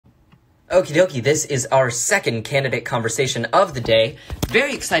Okie dokie, this is our second candidate conversation of the day.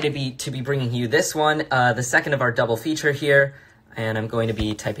 Very excited to be bringing you this one, the second of our double feature here. And I'm going to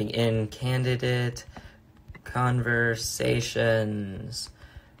be typing in candidate conversations.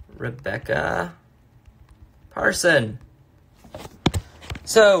 Rebecca Parson.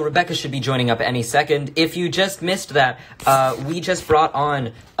 So, Rebecca should be joining up any second. If you just missed that, we just brought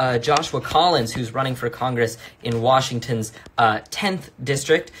on Joshua Collins, who's running for Congress in Washington's 10th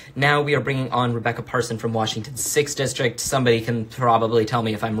district. Now we are bringing on Rebecca Parson from Washington's 6th district. Somebody can probably tell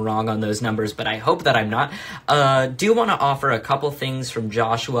me if I'm wrong on those numbers, but I hope that I'm not. Do want to offer a couple things from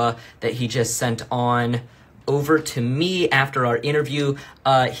Joshua that he just sent on over to me after our interview.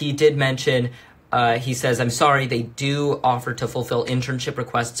 He did mention... he says, I'm sorry, they do offer to fulfill internship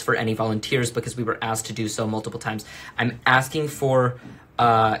requests for any volunteers because we were asked to do so multiple times. I'm asking for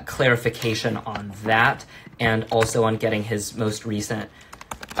clarification on that and also on getting his most recent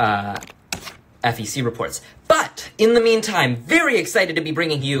FEC reports. But in the meantime, very excited to be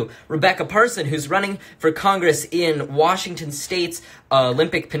bringing you Rebecca Parson, who's running for Congress in Washington State's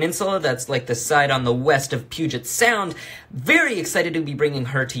Olympic Peninsula. That's like the side on the west of Puget Sound. Very excited to be bringing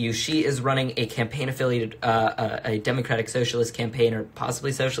her to you. She is running a campaign-affiliated, a Democratic Socialist campaign or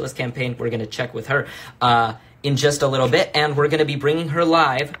possibly Socialist campaign. We're going to check with her in just a little bit, and we're going to be bringing her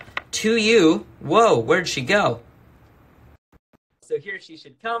live to you. Whoa, where'd she go? So here she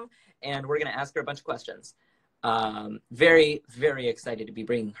should come, and we're going to ask her a bunch of questions. Very, very excited to be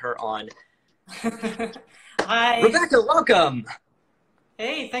bringing her on. Hi. Rebecca, welcome.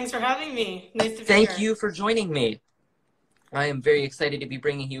 Hey, thanks for having me. Nice to be here. Thank you for joining me. I am very excited to be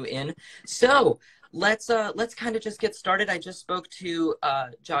bringing you in. So let's kind of just get started. I just spoke to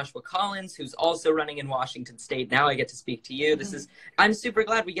Joshua Collins, who's also running in Washington State. Now I get to speak to you. I'm super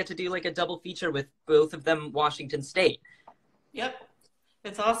glad we get to do like a double feature with both of them Washington State. Yep.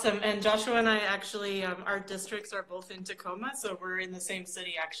 It's awesome. And Joshua and I actually, our districts are both in Tacoma, so we're in the same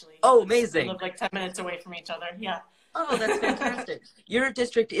city, actually. Oh, amazing. We live like 10 minutes away from each other. Yeah. Oh, that's fantastic. Your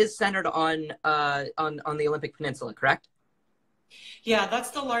district is centered on the Olympic Peninsula, correct? Yeah,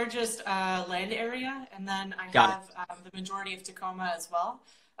 that's the largest land area. And then I have the majority of Tacoma as well.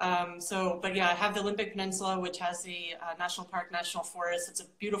 But yeah, I have the Olympic Peninsula, which has the National Park, National Forest. It's a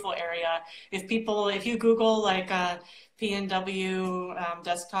beautiful area. If you Google like PNW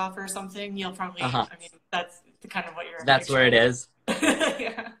desktop or something, you'll probably, I mean, that's kind of what you're That's where it is.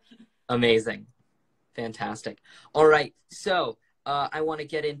 Yeah. Amazing. Fantastic. All right. So I want to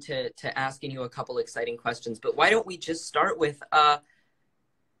get into asking you a couple exciting questions, but why don't we just start with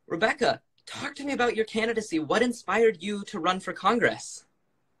Rebecca, talk to me about your candidacy. What inspired you to run for Congress?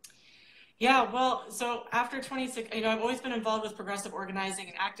 Yeah, well, so after 26, I've always been involved with progressive organizing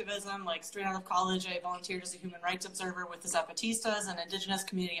and activism. Like straight out of college, I volunteered as a human rights observer with the Zapatistas, an indigenous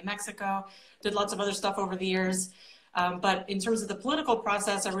community in Mexico. Did lots of other stuff over the years. But in terms of the political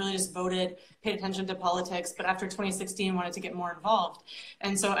process, I really just voted, paid attention to politics. But after 2016, wanted to get more involved.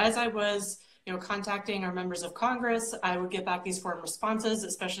 And so as I was, contacting our members of Congress, I would get back these forum responses,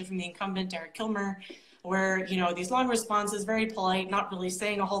 especially from the incumbent, Eric Kilmer, where, these long responses, very polite, not really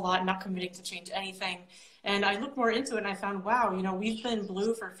saying a whole lot, not committing to change anything. And I looked more into it and I found, wow, we've been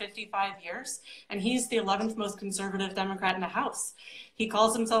blue for 55 years and he's the 11th most conservative Democrat in the House. He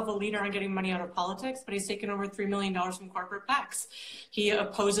calls himself a leader on getting money out of politics, but he's taken over $3 million from corporate PACs. He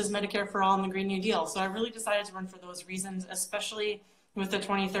opposes Medicare for All and the Green New Deal. So I really decided to run for those reasons, especially with the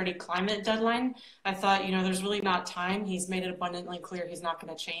 2030 climate deadline. I thought, there's really not time. He's made it abundantly clear he's not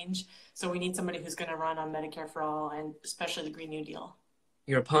going to change. So we need somebody who's going to run on Medicare for All and especially the Green New Deal.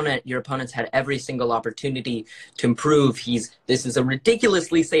 Your opponent's had every single opportunity to improve. This is a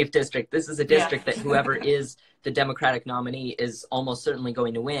ridiculously safe district. This is a district that whoever is the Democratic nominee is almost certainly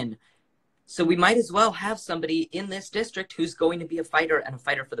going to win. So we might as well have somebody in this district who's going to be a fighter and a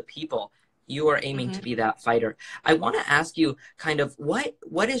fighter for the people. You are aiming to be that fighter. I want to ask you kind of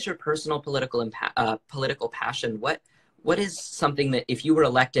what is your personal political passion? What is something that if you were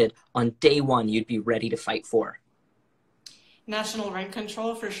elected on day one, you'd be ready to fight for? National rent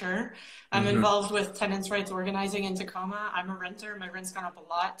control, for sure. I'm involved with tenants' rights organizing in Tacoma. I'm a renter. My rent's gone up a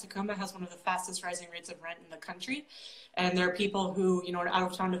lot. Tacoma has one of the fastest rising rates of rent in the country. And there are people who, an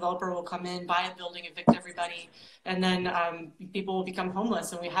out-of-town developer will come in, buy a building, evict everybody, and then people will become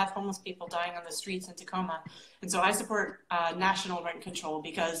homeless. And we have homeless people dying on the streets in Tacoma. And so I support national rent control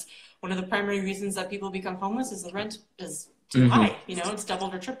because one of the primary reasons that people become homeless is the rent is too high, it's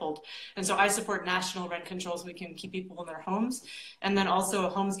doubled or tripled. And so I support national rent control so we can keep people in their homes. And then also a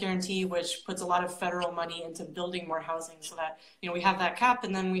homes guarantee, which puts a lot of federal money into building more housing so that, we have that cap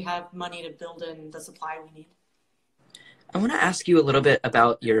and then we have money to build in the supply we need. I want to ask you a little bit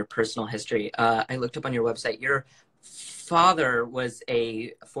about your personal history. I looked up on your website. Your father was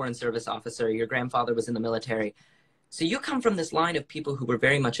a foreign service officer. Your grandfather was in the military. So you come from this line of people who were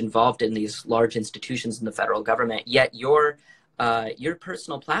very much involved in these large institutions in the federal government. Yet your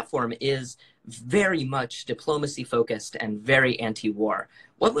personal platform is very much diplomacy focused and very anti-war.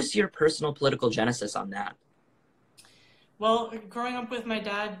 What was your personal political genesis on that? Well, growing up with my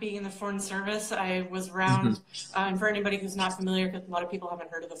dad being in the Foreign Service, I was Hmm. around, and for anybody who's not familiar, because a lot of people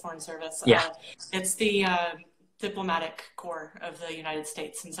haven't heard of the Foreign Service, Yeah, it's the diplomatic corps of the United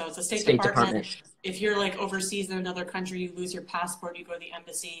States. And so it's a State State Department. Department. If you're like overseas in another country, you lose your passport, you go to the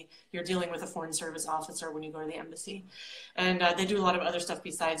embassy, you're dealing with a Foreign Service officer when you go to the embassy. And they do a lot of other stuff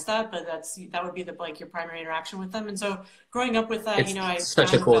besides that, but that would be the like your primary interaction with them. And so growing up with that, It's I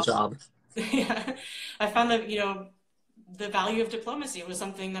such found a the cool job. yeah, I found that, the value of diplomacy was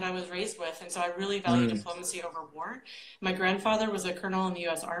something that I was raised with. And so I really value Mm. diplomacy over war. My grandfather was a colonel in the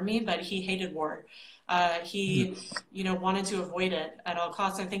US Army, but he hated war. He, wanted to avoid it at all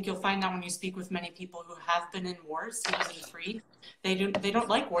costs. I think you'll find that when you speak with many people who have been in wars, citizen-free, they don't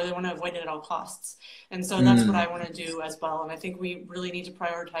like war. They want to avoid it at all costs. And so that's what Mm. I want to do as well. And I think we really need to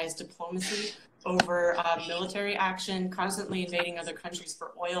prioritize diplomacy over military action, constantly invading other countries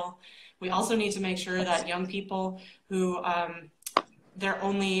for oil. We also need to make sure that young people who their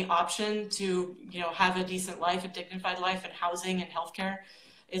only option to have a decent life, a dignified life, and housing and healthcare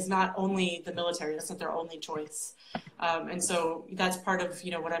is not only the military. That's not their only choice. And so that's part of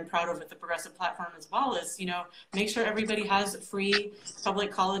what I'm proud of with the Progressive platform as well is make sure everybody has free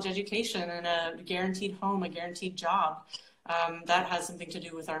public college education and a guaranteed home, a guaranteed job. That has something to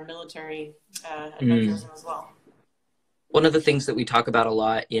do with our military Mm. adventurism as well. One of the things that we talk about a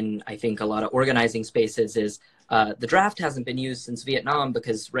lot in, I think, a lot of organizing spaces is the draft hasn't been used since Vietnam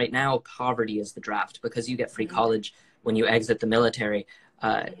because right now poverty is the draft because you get free Mm-hmm. college when you exit the military.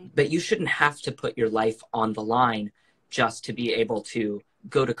 Mm-hmm. But you shouldn't have to put your life on the line just to be able to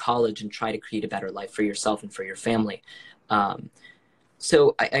go to college and try to create a better life for yourself and for your family. Um,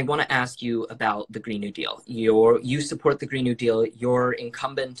 so I want to ask you about the Green New Deal. You support the Green New Deal. Your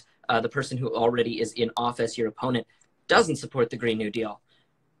incumbent, the person who already is in office, your opponent, doesn't support the Green New Deal.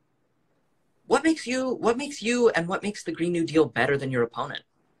 What makes you and what makes the Green New Deal better than your opponent?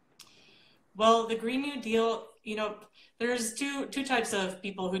 Well, the Green New Deal, there's two types of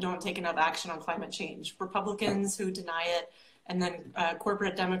people who don't take enough action on climate change. Republicans who deny it, and then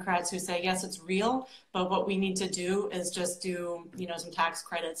corporate Democrats who say, yes, it's real, but what we need to do is just do, some tax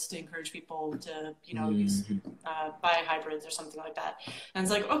credits to encourage people to, use Mhm. buy hybrids or something like that. And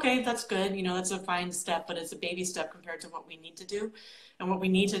it's like, okay, that's good. That's a fine step, but it's a baby step compared to what we need to do. And what we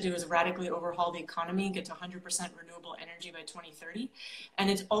need to do is radically overhaul the economy, get to 100% renewable energy by 2030. And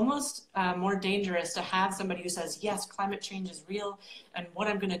it's almost more dangerous to have somebody who says, yes, climate change is real, and what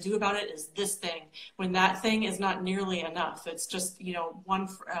I'm going to do about it is this thing, when that thing is not nearly enough. It's just,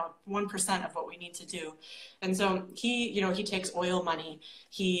 1% of what we need to do. And so he takes oil money.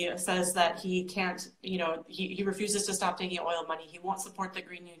 He says that he can't, he refuses to stop taking oil money. He won't support the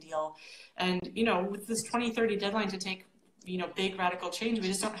Green New Deal. And, with this 2030 deadline to take, big radical change, we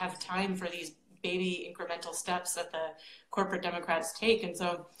just don't have time for these baby incremental steps that the corporate Democrats take. And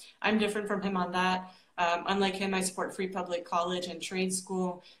so I'm different from him on that. Unlike him, I support free public college and trade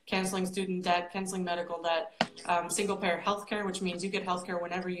school, canceling student debt, canceling medical debt, single payer healthcare, which means you get healthcare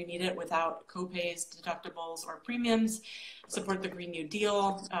whenever you need it without copays, deductibles, or premiums. Support the Green New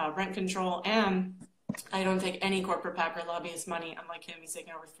Deal, rent control, and I don't take any corporate PAC or lobbyist money. Unlike him, he's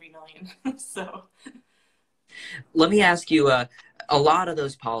taking over $3 million. So Let me ask you, a lot of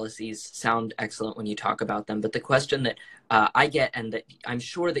those policies sound excellent when you talk about them, but the question that I get and that I'm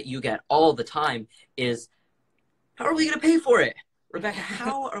sure that you get all the time is, how are we going to pay for it? Rebecca,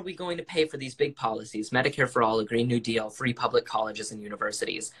 how are we going to pay for these big policies? Medicare for all, a Green New Deal, free public colleges and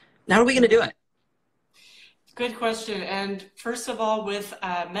universities. How are we going to do it? good question. And first of all, with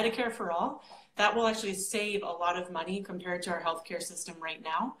Medicare for all, that will actually save a lot of money compared to our healthcare system right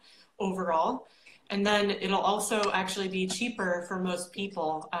now overall. And then it'll also actually be cheaper for most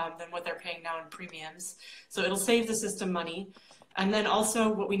people than what they're paying now in premiums. So it'll save the system money. And then also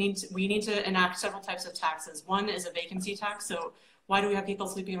what we need to enact several types of taxes. One is a vacancy tax. So why do we have people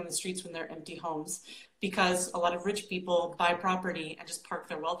sleeping on the streets when they're empty homes? Because a lot of rich people buy property and just park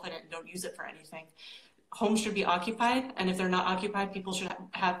their wealth in it and don't use it for anything. Homes should be occupied, and if they're not occupied, people should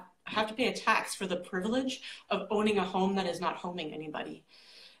have to pay a tax for the privilege of owning a home that is not homing anybody.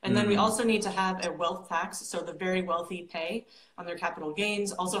 And then we also need to have a wealth tax, so the very wealthy pay on their capital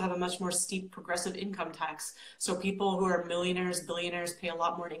gains. Also have a much more steep progressive income tax, so people who are millionaires, billionaires pay a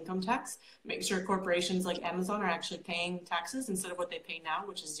lot more in income tax. Make sure corporations like Amazon are actually paying taxes instead of what they pay now,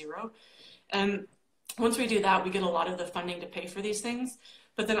 which is zero. And once we do that, we get a lot of the funding to pay for these things.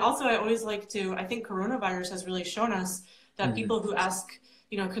 But then also I always like to, I think coronavirus has really shown us that people who ask,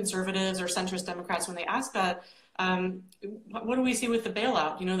 conservatives or centrist Democrats, when they ask that, what do we see with the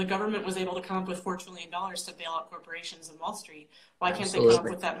bailout? The government was able to come up with $4 trillion to bail out corporations in Wall Street. Why can't they come up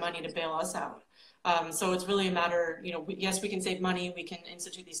with that money to bail us out? So it's really a matter, yes, we can save money, we can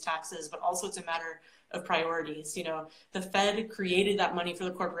institute these taxes, but also it's a matter of priorities. The Fed created that money for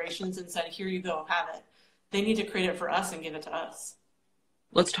the corporations and said, here you go, have it. They need to create it for us and give it to us.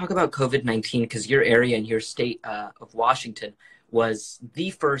 Let's talk about COVID-19, because your area and your state of Washington was the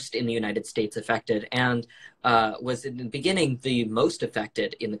first in the United States affected, and was in the beginning the most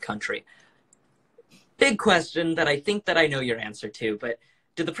affected in the country. Big question that I think that I know your answer to, but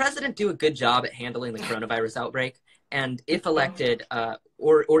did the president do a good job at handling the coronavirus outbreak? And if elected,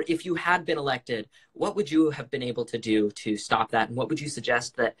 or if you had been elected, what would you have been able to do to stop that? And what would you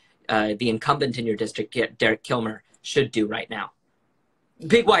suggest that the incumbent in your district, Derek Kilmer, should do right now?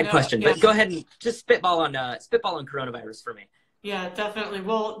 Big wide question, but go ahead and just spitball on coronavirus for me. Yeah, definitely.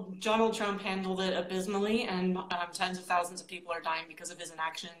 Well, Donald Trump handled it abysmally, and tens of thousands of people are dying because of his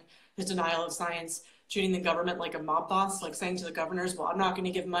inaction, his denial of science, treating the government like a mob boss, like saying to the governors, well, I'm not going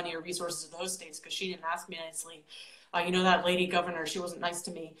to give money or resources to those states because she didn't ask me nicely. That lady governor, she wasn't nice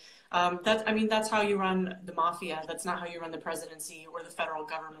to me. That's how you run the mafia. That's not how you run the presidency or the federal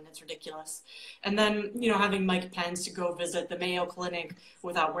government. It's ridiculous. And then, having Mike Pence to go visit the Mayo Clinic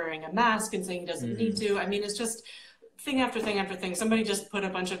without wearing a mask and saying he doesn't need to. It's just thing after thing after thing. Somebody just put a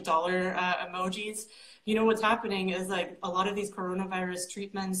bunch of dollar emojis. What's happening is like a lot of these coronavirus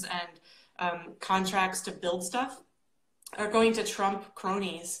treatments and contracts to build stuff are going to Trump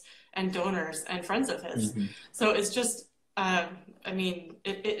cronies and donors and friends of his. So it's just,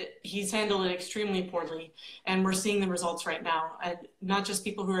 he's handled it extremely poorly, and we're seeing the results right now. And not just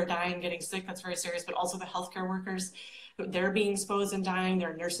people who are dying, getting sick, that's very serious, but also the healthcare workers. They're being exposed and dying.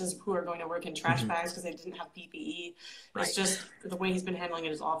 There are nurses who are going to work in trash bags because they didn't have PPE. Right. It's just the way he's been handling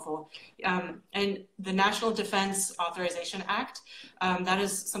it is awful. And the National Defense Authorization Act, that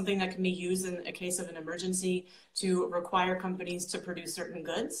is something that can be used in a case of an emergency to require companies to produce certain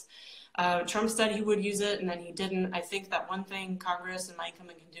goods. Trump said he would use it, and then he didn't. I think that one thing Congress and my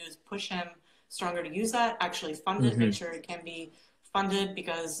incumbent can do is push him stronger to use that, actually fund it, make sure it can be funded,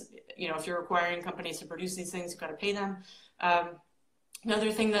 because if you're requiring companies to produce these things, you've got to pay them.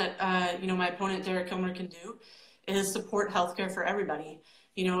 Another thing that my opponent Derek Kilmer can do is support healthcare for everybody.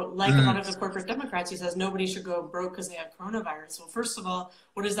 Like a lot of the corporate Democrats, he says nobody should go broke because they have coronavirus. Well, first of all,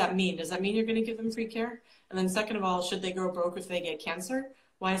 what does that mean? Does that mean you're going to give them free care? And then second of all, should they go broke if they get cancer?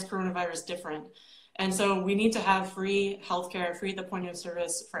 Why is coronavirus different? And so we need to have free healthcare, free at the point of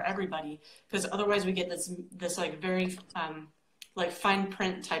service for everybody, because otherwise we get this like very like fine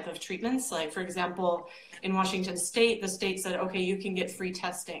print type of treatments. Like, for example, in Washington State, the state said, okay, you can get free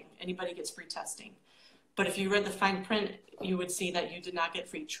testing. Anybody gets free testing. But if you read the fine print, you would see that you did not get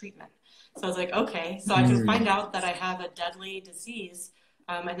free treatment. So I was like, okay, so I can find out that I have a deadly disease,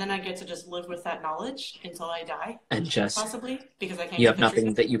 and then I get to just live with that knowledge until I die, and just possibly, because I can't. You have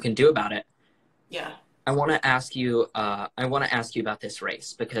nothing that you can do about it. Yeah. I want to ask you about this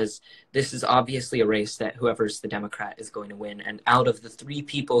race, because this is obviously a race that whoever's the Democrat is going to win. And out of the three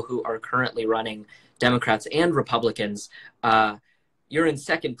people who are currently running, Democrats and Republicans, you're in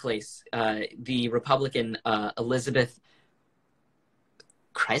second place. The Republican Elizabeth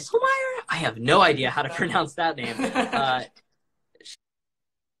Kreiselmeyer? I have no idea how to pronounce that name.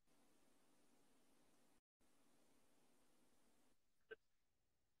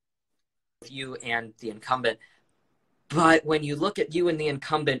 You and the incumbent, but when you look at you and the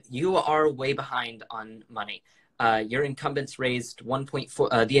incumbent, you are way behind on money. Your incumbent's raised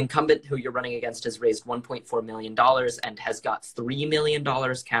 1.4. The incumbent who you're running against has raised $1.4 million and has got $3 million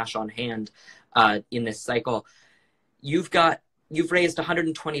cash on hand in this cycle. You've raised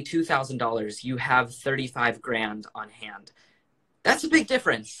 $122,000. You have 35 grand on hand. That's a big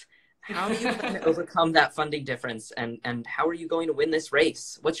difference. How are you going to overcome that funding difference, and how are you going to win this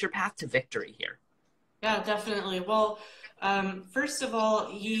race? What's your path to victory here? Yeah, definitely. Well, first of all,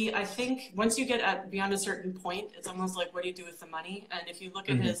 I think once you get beyond a certain point, it's almost like, what do you do with the money? And if you look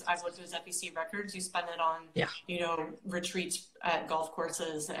at I've looked at his FEC records, you spend it on, retreats at golf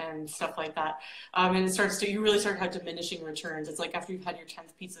courses and stuff like that. And you really start to have diminishing returns. It's like after you've had your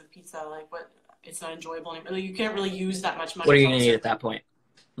 10th piece of pizza, like it's not enjoyable anymore. You can't really use that much money. What are you going to need at that point?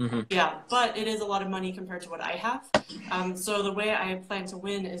 Yeah, but it is a lot of money compared to what I have. So the way I plan to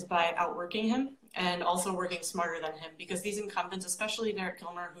win is by outworking him and also working smarter than him, because these incumbents, especially Derek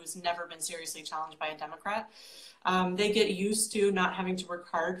Kilmer, who's never been seriously challenged by a Democrat, they get used to not having to work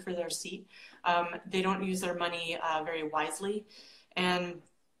hard for their seat. They don't use their money very wisely, and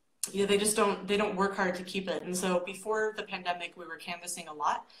they don't work hard to keep it. And so before the pandemic, we were canvassing a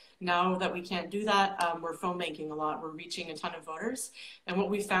lot. Now that we can't do that, we're phone banking a lot. We're reaching a ton of voters. And what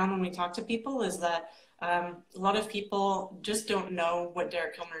we found when we talk to people is that a lot of people just don't know what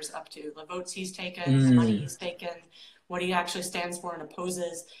Derek Kilmer is up to, the votes he's taken, the money he's taken, what he actually stands for and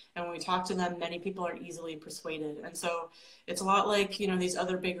opposes. And when we talk to them, many people are easily persuaded. And so it's a lot like, these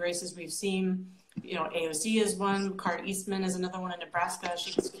other big races we've seen. AOC is one. Card Eastman is another one in Nebraska.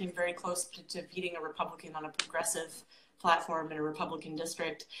 She came very close to beating a Republican on a progressive platform in a Republican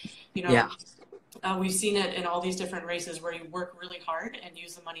district. We've seen it in all these different races where you work really hard and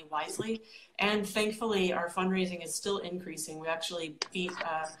use the money wisely. And thankfully, our fundraising is still increasing. We actually beat,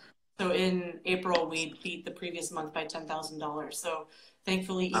 so in April, we beat the previous month by $10,000. So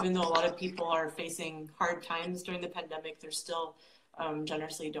thankfully, even though a lot of people are facing hard times during the pandemic, they're still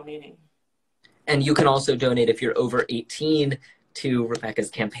generously donating. And you can also donate if you're over 18 to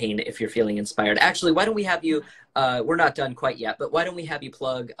Rebecca's campaign if you're feeling inspired. Actually, why don't we have you, we're not done quite yet, but why don't we have you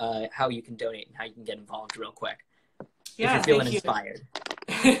plug how you can donate and how you can get involved real quick if you're feeling inspired.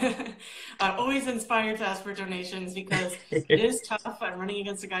 I'm always inspired to ask for donations because it is tough. I'm running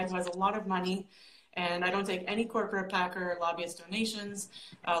against a guy who has a lot of money, and I don't take any corporate PAC or lobbyist donations.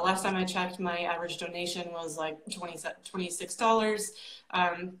 Last time I checked, my average donation was like $26.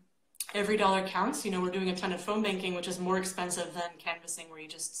 Every dollar counts. We're doing a ton of phone banking, which is more expensive than canvassing, where you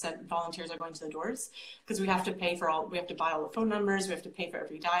just said volunteers are going to the doors, because we have to we have to buy all the phone numbers, we have to pay for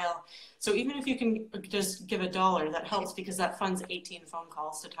every dial. So even if you can just give $1, that helps, because that funds 18 phone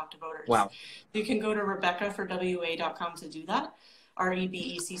calls to talk to voters. Wow. You can go to RebeccaForWA.com to do that,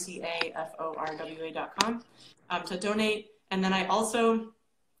 RebeccaForWA.com to donate. And then I also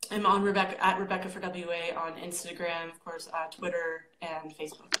am on Rebecca@RebeccaForWA on Instagram, of course, Twitter, and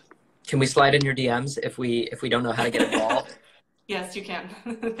Facebook. Can we slide in your DMs if we don't know how to get involved? Yes, you can.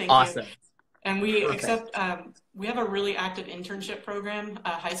 Thank awesome. you. And we accept, we have a really active internship program,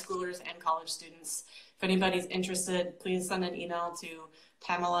 high schoolers and college students. If anybody's interested, please send an email to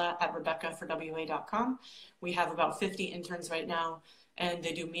Pamela@RebeccaForWA.com. We have about 50 interns right now, and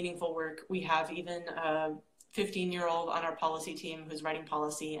they do meaningful work. We have even a 15-year-old on our policy team who's writing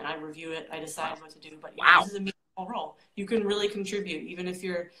policy, and I review it. I decide what to do, but this is a meaningful role. You can really contribute, even if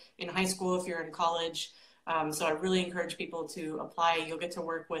you're in high school, if you're in college. So I really encourage people to apply. You'll get to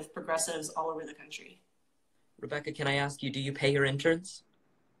work with progressives all over the country. Rebecca, can I ask you, do you pay your interns?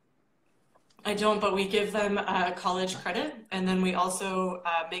 I don't, but we give them college credit, and then we also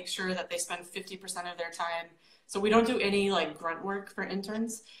make sure that they spend 50% of their time. So we don't do any grunt work for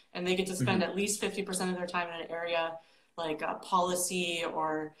interns, and they get to spend at least 50% of their time in an area like policy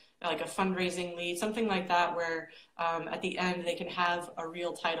or like a fundraising lead, something like that, where at the end they can have a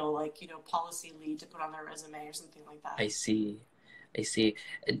real title, like, policy lead to put on their resume or something like that. I see.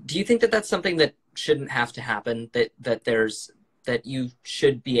 Do you think that that's something that shouldn't have to happen, that you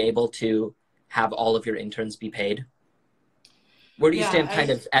should be able to have all of your interns be paid? Where do you stand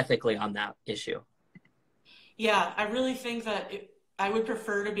kind of ethically on that issue? Yeah, I really think that I would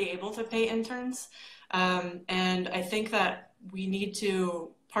prefer to be able to pay interns. And I think that we need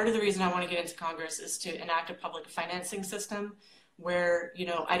to, part of the reason I want to get into Congress is to enact a public financing system where,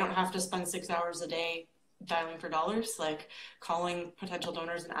 I don't have to spend 6 hours a day dialing for dollars, like calling potential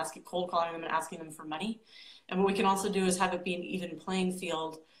donors and cold calling them and asking them for money. And what we can also do is have it be an even playing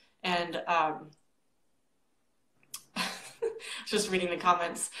field. And just reading the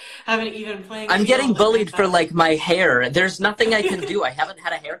comments, have an even playing field. I'm getting bullied for my hair. There's nothing I can do. I haven't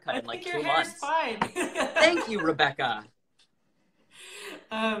had a haircut in 2 months. Your hair's fine. Thank you, Rebecca.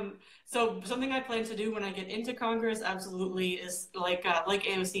 So something I plan to do when I get into Congress, absolutely, is like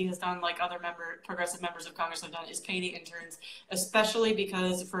AOC has done, like other progressive members of Congress have done, is pay the interns, especially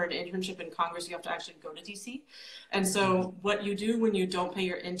because for an internship in Congress, you have to actually go to DC. And so what you do when you don't pay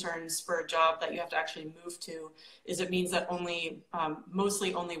your interns for a job that you have to actually move to is it means that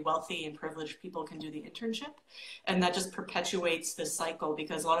mostly only wealthy and privileged people can do the internship. And that just perpetuates this cycle,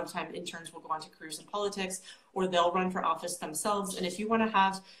 because a lot of time interns will go on to careers in politics, or they'll run for office themselves. And if you want to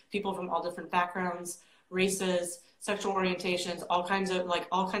have people from all different backgrounds, races, sexual orientations, all kinds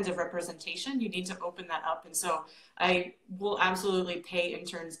of representation, you need to open that up. And so I will absolutely pay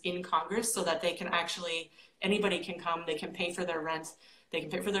interns in Congress so that they can anybody can come, they can pay for their rent, they can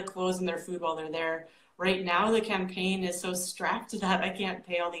pay for their clothes and their food while they're there, right now the campaign is so strapped that I can't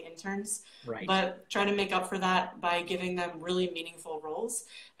pay all the interns, Right. but try to make up for that by giving them really meaningful roles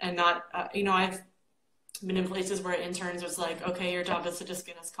and not, you know, I've been in places where interns was like, okay, your job is to just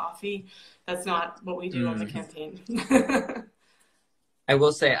get us coffee. That's not what we do on the campaign. I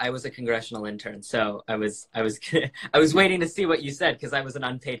will say I was a congressional intern, so I was I was waiting to see what you said because I was an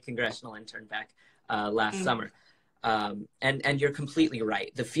unpaid congressional intern back last summer. And you're completely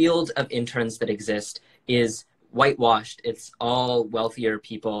right. The field of interns that exist is whitewashed. It's all wealthier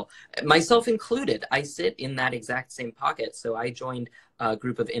people, myself included. I sit in that exact same pocket. So I joined a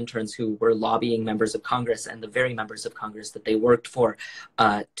group of interns who were lobbying members of Congress and the very members of Congress that they worked for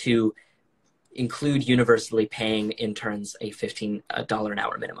to include universally paying interns a $15 an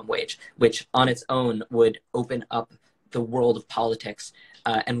hour minimum wage, which on its own would open up the world of politics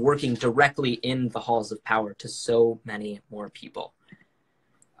and working directly in the halls of power to so many more people.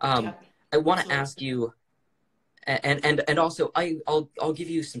 I want to ask you, and also I'll give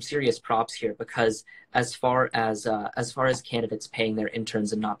you some serious props here, because as far as candidates paying their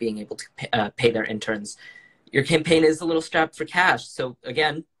interns and not being able to pay their interns, your campaign is a little strapped for cash. So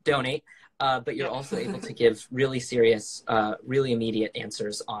again, donate. But you're also able to give really serious, really immediate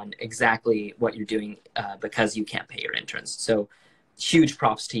answers on exactly what you're doing because you can't pay your interns. So huge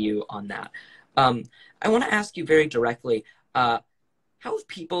props to you on that. I want to ask you very directly, how have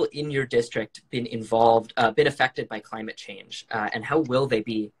people in your district been involved, been affected by climate change? And how will they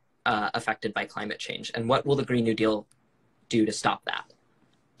be affected by climate change? And what will the Green New Deal do to stop that?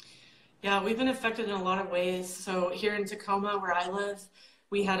 Yeah, we've been affected in a lot of ways. So here in Tacoma, where I live,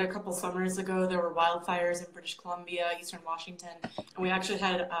 we had a couple summers ago, there were wildfires in British Columbia, Eastern Washington, and we actually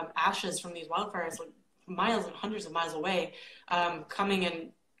had ashes from these wildfires like miles and hundreds of miles away coming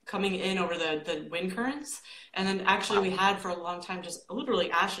in over the wind currents. And then actually we had for a long time just literally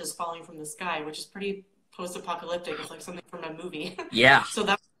ashes falling from the sky, which is pretty post-apocalyptic. It's like something from a movie. Yeah. So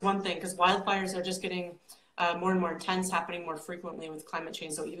that's one thing, because wildfires are just getting more and more intense, happening more frequently with climate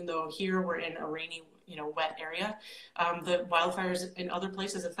change. So even though here we're in a rainy, wet area, the wildfires in other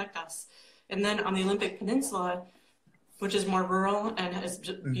places affect us. And then on the Olympic Peninsula, which is more rural and is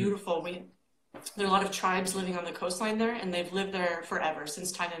beautiful, there are a lot of tribes living on the coastline there, and they've lived there forever,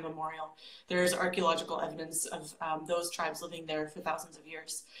 since time immemorial. There's archaeological evidence of those tribes living there for thousands of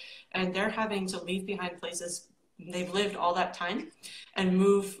years. And they're having to leave behind places they've lived all that time and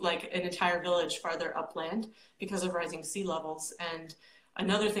move like an entire village farther upland because of rising sea levels. And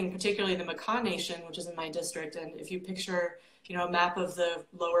another thing, particularly the Makah Nation, which is in my district, and if you picture, a map of the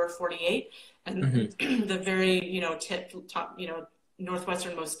lower 48 and the very, top,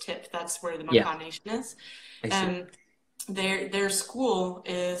 northwesternmost tip, that's where the Makah Nation is. And their school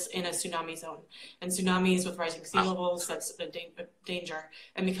is in a tsunami zone, and tsunamis with rising sea levels, that's a danger.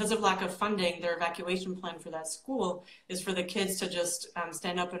 And because of lack of funding, their evacuation plan for that school is for the kids to just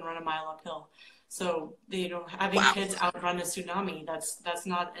stand up and run a mile uphill. So having kids outrun a tsunami, that's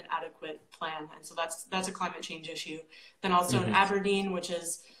not an adequate plan, and so that's a climate change issue. Then also in Aberdeen, which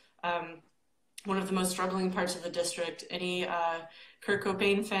is one of the most struggling parts of the district. Any Kurt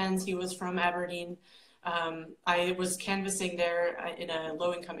Cobain fans? He was from Aberdeen. I was canvassing there in a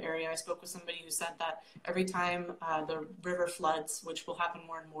low-income area. I spoke with somebody who said that every time the river floods, which will happen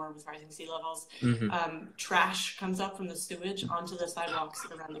more and more with rising sea levels, trash comes up from the sewage onto the sidewalks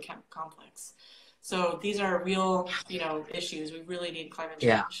around the camp complex. So these are real, issues. We really need climate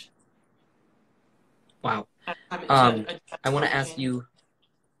change. Yeah. Wow. I want to ask you.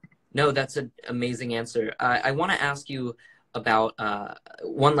 No, that's an amazing answer. I want to ask you about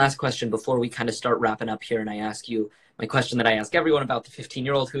one last question before we kind of start wrapping up here, and I ask you my question that I ask everyone about the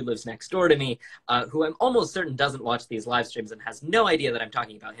 15-year-old who lives next door to me, who I'm almost certain doesn't watch these live streams and has no idea that I'm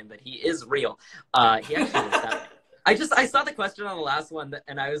talking about him, but he is real. He actually lives that way. I saw the question on the last one,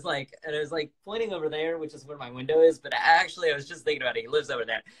 and I was like pointing over there, which is where my window is, but actually I was just thinking about it. He lives over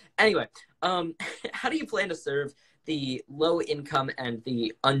there. Anyway, how do you plan to serve the low income and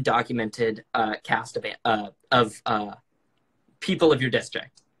the undocumented cast of people of your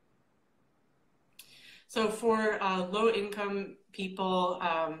district? So for low income people,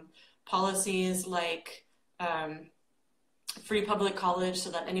 policies like free public college so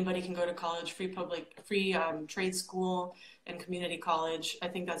that anybody can go to college, free trade school and community college, I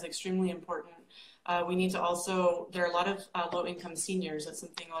think that's extremely important. We need to also, there are a lot of low-income seniors. That's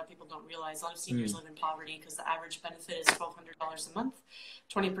something a lot of people don't realize. A lot of seniors live in poverty because the average benefit is $1,200 a month.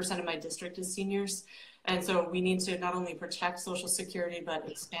 20% of my district is seniors. And so we need to not only protect Social Security, but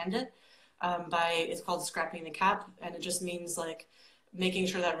expand it it's called scrapping the cap. And it just means like making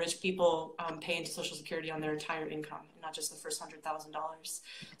sure that rich people pay into Social Security on their entire income, and not just the first $100,000.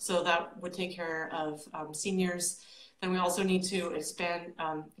 So that would take care of seniors. Then we also need to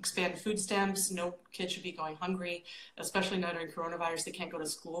expand food stamps. No kid should be going hungry, especially now during coronavirus. They can't go to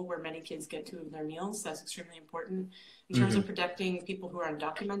school where many kids get to their meals. That's extremely important. In terms of protecting people who are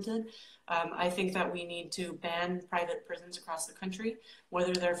undocumented, I think that we need to ban private prisons across the country,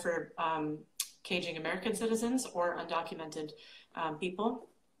 whether they're for caging American citizens or undocumented people.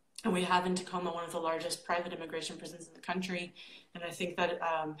 And we have in Tacoma one of the largest private immigration prisons in the country. And I think that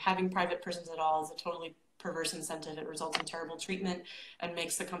having private prisons at all is a totally perverse incentive. It results in terrible treatment and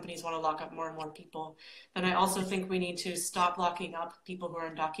makes the companies want to lock up more and more people. Then I also think we need to stop locking up people who are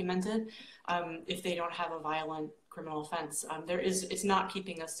undocumented if they don't have a violent criminal offense. It's not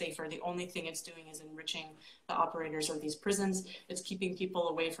keeping us safer. The only thing it's doing is enriching the operators of these prisons. It's keeping people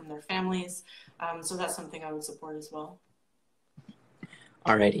away from their families. So that's something I would support as well.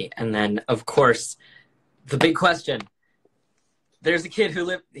 Alrighty. And then, of course, the big question. There's a kid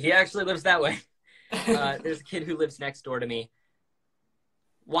he actually lives that way. There's a kid who lives next door to me.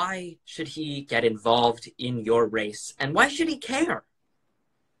 Why should he get involved in your race? And why should he care?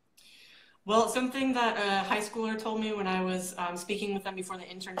 Well, something that a high schooler told me when I was speaking with them before the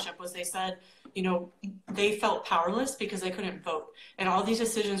internship was they said, you know, they felt powerless because they couldn't vote. And all these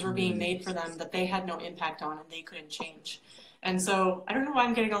decisions were being made for them that they had no impact on and they couldn't change. And so I don't know why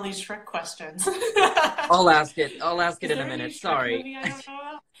I'm getting all these Shrek questions. I'll ask it in a minute. Sorry. Movie I don't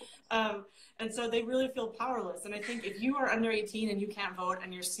know? And so they really feel powerless. And I think if you are under 18 and you can't vote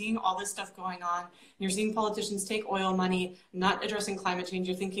and you're seeing all this stuff going on, and you're seeing politicians take oil money, not addressing climate change,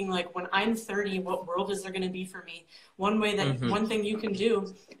 you're thinking like, when I'm 30, what world is there going to be for me? One thing you can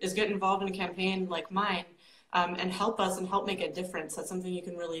do is get involved in a campaign like mine and help us and help make a difference. That's something you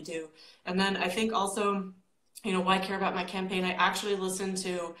can really do. And then I think also, you know, why care about my campaign? I actually listen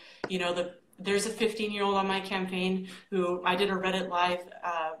to, you know, there's a 15-year-old on my campaign who I did a Reddit live,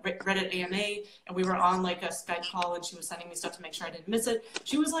 Reddit AMA, and we were on like a Skype call and she was sending me stuff to make sure I didn't miss it.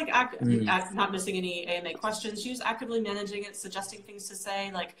 She was like not missing any AMA questions. She was actively managing it, suggesting things to say,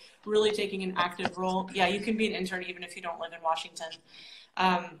 like really taking an active role. Yeah, you can be an intern even if you don't live in Washington.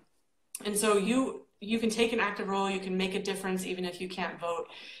 And so you can take an active role, you can make a difference even if you can't vote.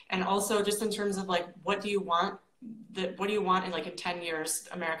 And also just in terms of like, what do you want in like in 10 years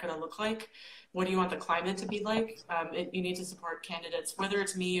America to look like? What do you want the climate to be like? You need to support candidates, whether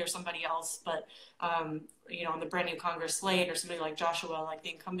it's me or somebody else, but you know, on the brand new Congress slate or somebody like Joshua, like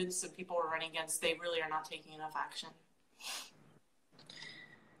the incumbents and people we're running against, they really are not taking enough action.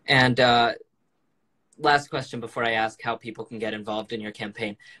 And last question before I ask how people can get involved in your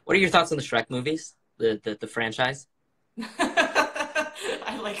campaign. What are your thoughts on the Shrek movies, the franchise?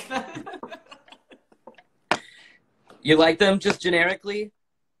 I like them. You like them just generically?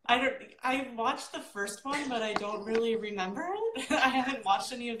 I watched the first one, but I don't really remember it. I haven't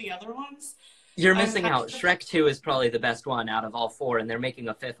watched any of the other ones. You're missing out. Shrek 2 is probably the best one out of all four, and they're making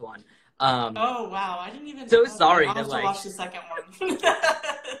a fifth one. Oh, wow. I didn't even so sorry I'll to have to watch the second one.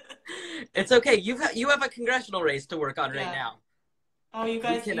 It's okay. You have a congressional race to work on right now. Oh, you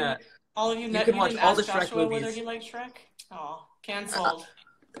guys, all of you can watch all the Shrek Joshua movies. Whether he liked Shrek? Oh, canceled.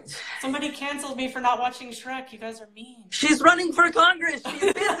 Somebody canceled me for not watching Shrek. You guys are mean. She's running for Congress.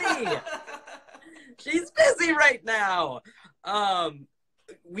 She's busy. She's busy right now.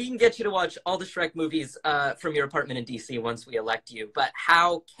 We can get you to watch all the Shrek movies from your apartment in DC once we elect you. But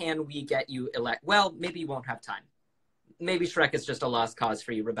how can we get you elected? Well, maybe you won't have time. Maybe Shrek is just a lost cause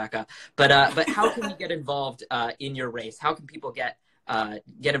for you, Rebecca. But how can we get involved in your race? How can people get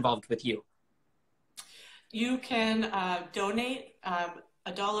involved with you? You can donate.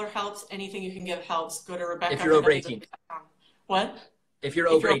 $1 helps. Anything you can give helps. Go to Rebecca. If you're over 18. What? If you're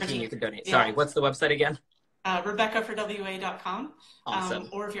over 18, you can donate. Yeah. Sorry, what's the website again? RebeccaForWA.com. Awesome.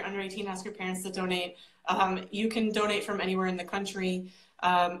 Or if you're under 18, ask your parents to donate. You can donate from anywhere in the country.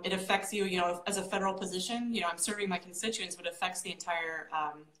 It affects you, you know, as a federal position. You know, I'm serving my constituents, but it affects the entire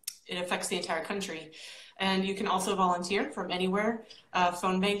country. And you can also volunteer from anywhere.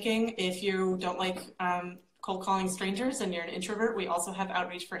 Phone banking, if you don't like cold calling strangers and you're an introvert, we also have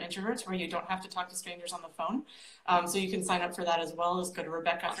outreach for introverts where you don't have to talk to strangers on the phone. So you can sign up for that as well. As go to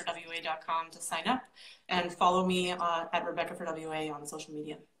RebeccaForWA.com to sign up and follow me at RebeccaForWA on social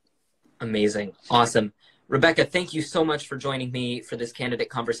media. Amazing. Awesome. Rebecca, thank you so much for joining me for this candidate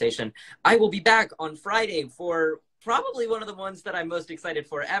conversation. I will be back on Friday for probably one of the ones that I'm most excited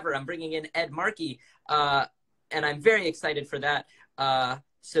for ever. I'm bringing in Ed Markey, and I'm very excited for that.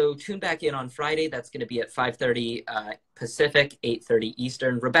 So tune back in on Friday. That's going to be at 5:30 Pacific, 8:30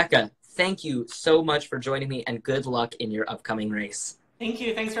 Eastern. Rebecca, thank you so much for joining me, and good luck in your upcoming race. Thank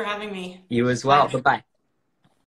you. Thanks for having me. You as well. Bye. Bye-bye.